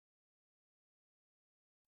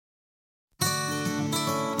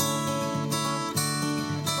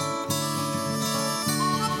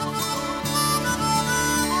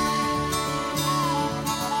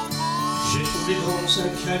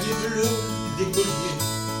un cahier bleu d'écolier,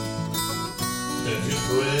 un vieux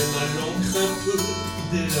poème à l'encre un peu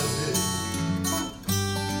délavée,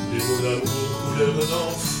 des mots d'amour couleur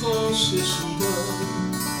d'enfance et soudain,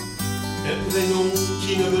 un prénom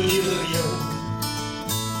qui ne veut dire rien.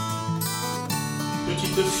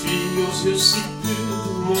 Petite fille aux yeux si purs,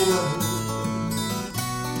 mon amour,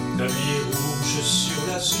 tablier rouge sur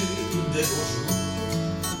l'azur des beaux jours,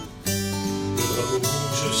 le drapeau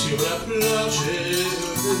rouge sur la plage élevée.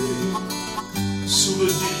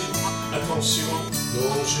 Souvenirs, attention,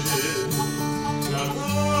 danger.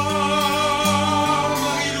 Là-bas,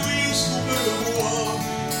 Marie-Louise coupe le bois,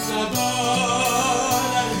 là-bas,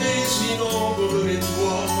 la résine ombre les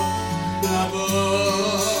toits,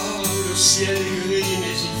 là-bas, le ciel est gris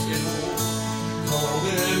mais il fait beau quand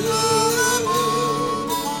même.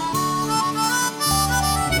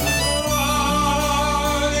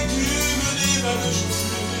 Là-bas, l'écume des vagues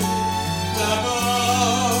joufflues,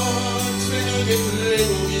 là-bas, traîne des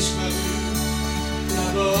prénoms disparus,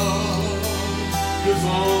 là-bas, le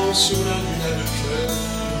vent sur la lune a le cœur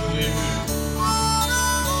ému.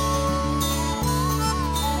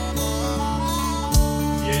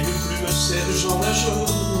 Vieille plume sergent major,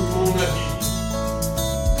 mon ami,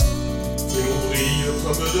 et on brille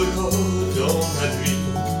comme de l'or dans la nuit,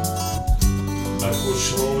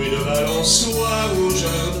 accrochant une balançoire au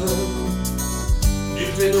jardin, du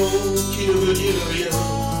prénom qui ne veut dire rien.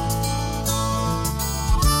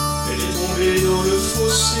 Elle est tombée dans le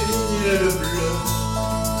fossé, elle pleure,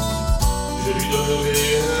 je lui donnerai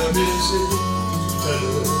un baiser tout à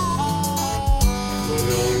l'heure. On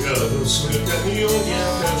le regarde sous le camion bien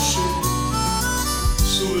caché.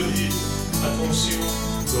 Souvenirs, attention,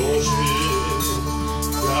 danger.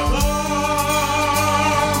 Là-bas,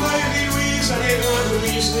 Marie-Louise a les reins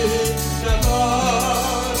brisés.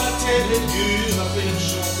 Là-bas, la terre est dure à faire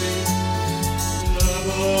chanter.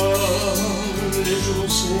 Là-bas, les jours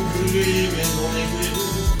sont gris mais on est gai,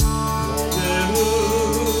 on aime.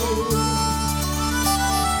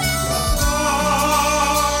 Là-bas,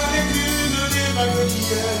 l'écume des vagues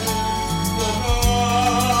d'hier. Là-bas,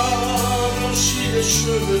 blanchit les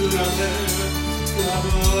cheveux de la mer.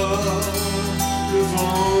 Là-bas, le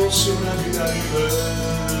vent sur la lune à l'humeur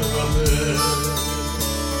amère.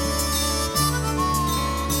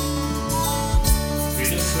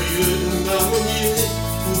 Une feuille de marronnier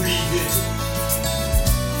oubliée,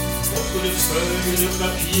 entre les feuilles de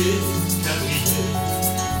papier quadrillé,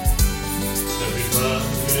 n'avait pas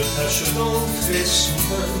une tache d'encre et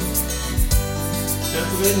soudain, un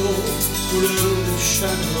prénom couleur de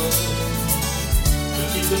chagrin.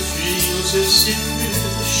 Petite fille aux yeux si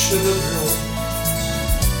purs, cheveux blonds,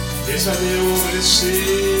 des années ont laissé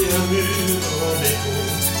un mur en béton.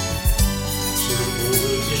 Sur le pont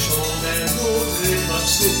des champs d'un autre est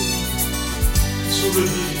passé.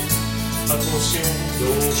 Souvenirs, attention,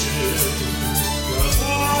 danger.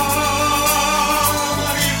 Là-bas,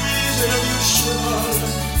 Marie-Louise et le vieux cheval.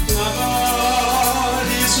 Là-bas,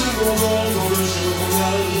 lise mon nom dans le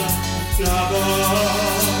journal. Là-bas,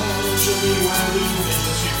 je vais loin de mais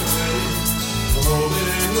je suis prêt quand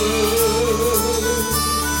même.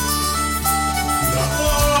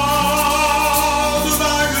 Là-bas, de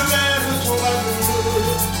vagues vertes aux vagues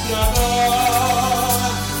bleues. Là-bas,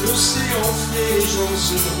 l'océan fait gens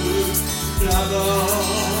heureux. Là-bas,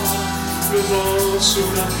 le vent sur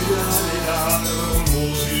la lune, les larmes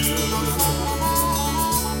aux yeux.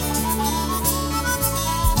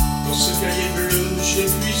 Dans ce cahier bleu, j'ai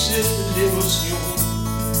puisé l'émotion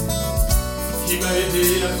qui m'a aidé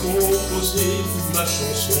à composer ma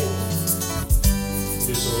chanson.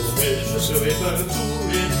 Désormais, je serai partout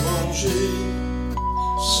étranger.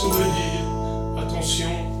 Souvenirs,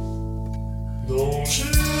 attention,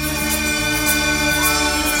 danger.